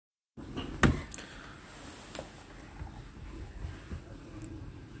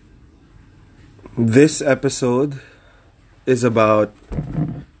This episode is about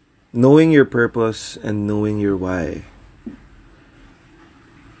knowing your purpose and knowing your why.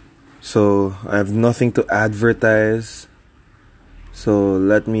 So, I have nothing to advertise, so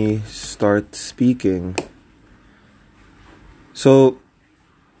let me start speaking. So,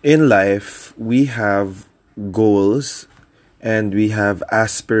 in life, we have goals and we have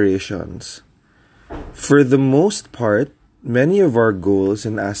aspirations. For the most part, many of our goals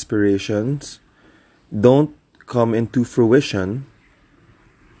and aspirations don't come into fruition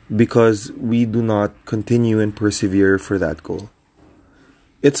because we do not continue and persevere for that goal.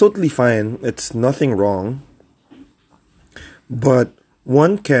 It's totally fine, it's nothing wrong, but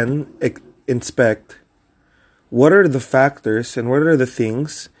one can inspect what are the factors and what are the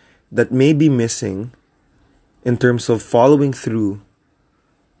things that may be missing in terms of following through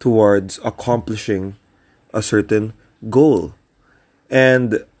towards accomplishing a certain goal.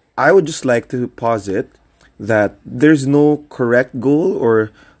 And I would just like to posit that there's no correct goal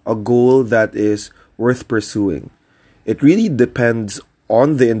or a goal that is worth pursuing. It really depends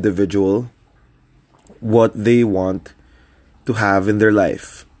on the individual what they want to have in their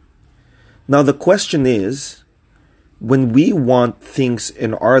life. Now, the question is, when we want things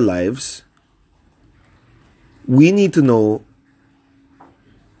in our lives, we need to know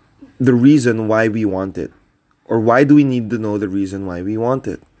the reason why we want it. Or why do we need to know the reason why we want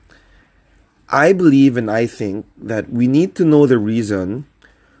it? I believe and I think that we need to know the reason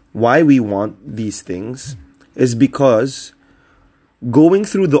why we want these things is because going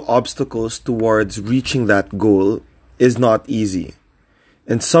through the obstacles towards reaching that goal is not easy.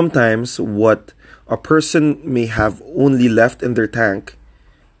 And sometimes what a person may have only left in their tank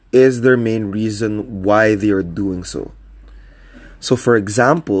is their main reason why they are doing so. So for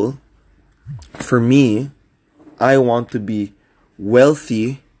example, for me, I want to be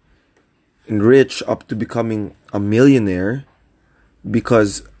wealthy and rich up to becoming a millionaire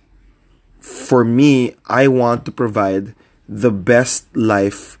because for me, I want to provide the best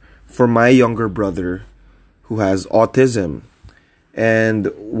life for my younger brother who has autism.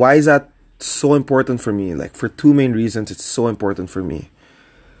 And why is that so important for me? Like, for two main reasons, it's so important for me.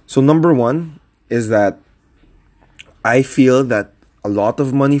 So number one is that I feel that a lot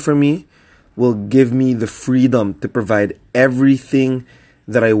of money for me will give me the freedom to provide everything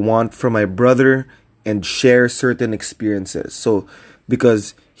that I want from my brother and share certain experiences. So,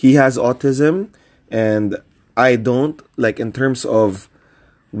 because he has autism and I don't, like in terms of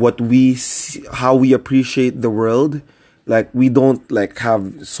what we see, how we appreciate the world, like we don't like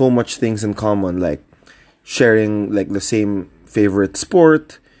have so much things in common, like sharing like the same favorite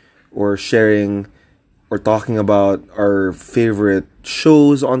sport or sharing or talking about our favorite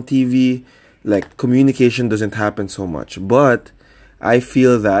shows on TV. Like communication doesn't happen so much, but I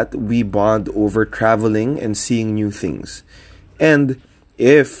feel that we bond over traveling and seeing new things. And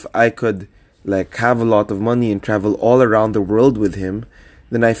if I could like have a lot of money and travel all around the world with him,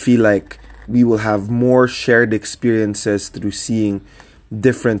 then I feel like we will have more shared experiences through seeing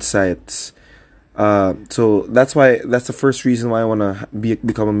different sites. So that's the first reason why I want to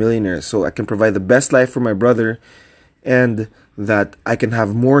become a millionaire. So I can provide the best life for my brother and that I can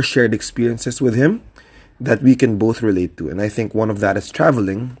have more shared experiences with him that we can both relate to. And I think one of that is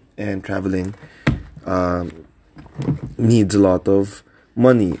traveling, and traveling needs a lot of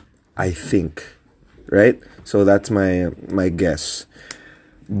money, I think, right? So that's my guess.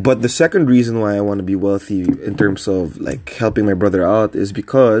 But the second reason why I want to be wealthy in terms of like helping my brother out is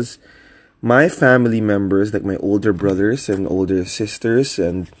because my family members, like my older brothers and older sisters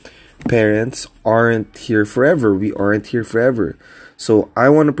and parents, aren't here forever. We aren't here forever. So I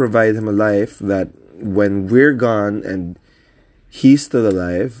want to provide him a life that when we're gone and he's still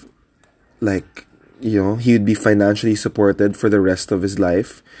alive, like, you know, he would be financially supported for the rest of his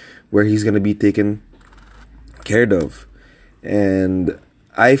life, where he's going to be taken care of. And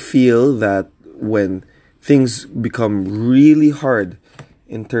I feel that when things become really hard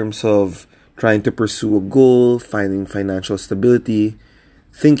in terms of trying to pursue a goal, finding financial stability,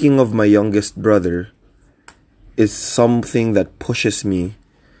 thinking of my youngest brother is something that pushes me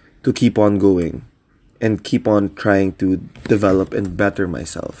to keep on going and keep on trying to develop and better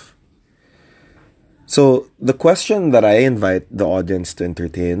myself. So the question that I invite the audience to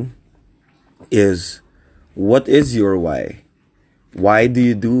entertain is, what is your why? Why do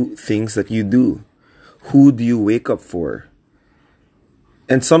you do things that you do? Who do you wake up for?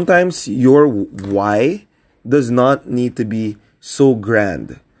 And sometimes your why does not need to be so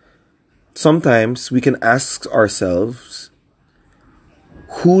grand. Sometimes we can ask ourselves,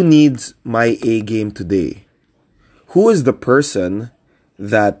 who needs my A game today? Who is the person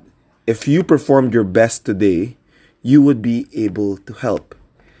that if you performed your best today, you would be able to help.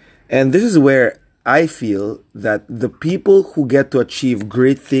 And this is where I feel that the people who get to achieve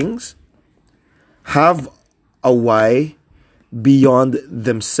great things have a why beyond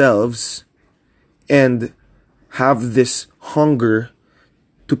themselves and have this hunger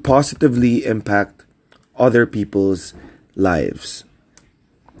to positively impact other people's lives.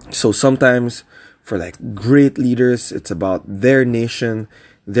 So sometimes for like great leaders, it's about their nation,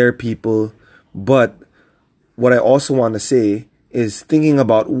 their people. But what I also want to say is thinking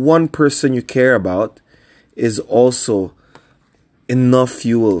about one person you care about is also enough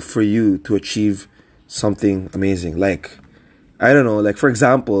fuel for you to achieve something amazing. Like, I don't know, like for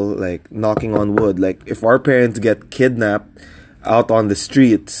example, like knocking on wood, like if our parents get kidnapped out on the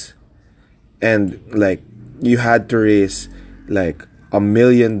streets and like you had to raise like $1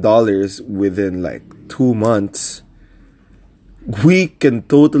 million within like 2 months, we can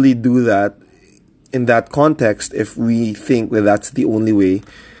totally do that in that context if we think that that's the only way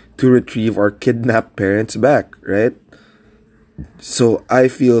to retrieve our kidnapped parents back, right? So I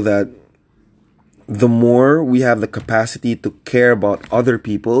feel that the more we have the capacity to care about other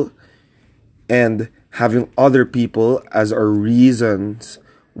people and having other people as our reasons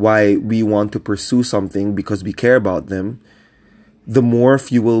why we want to pursue something because we care about them, the more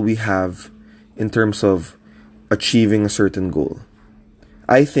fuel we have in terms of achieving a certain goal.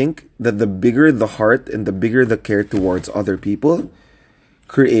 I think that the bigger the heart and the bigger the care towards other people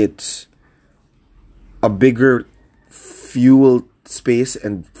creates a bigger fuel space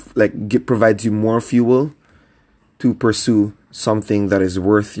and like provides you more fuel to pursue something that is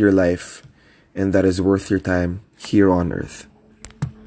worth your life and that is worth your time here on earth.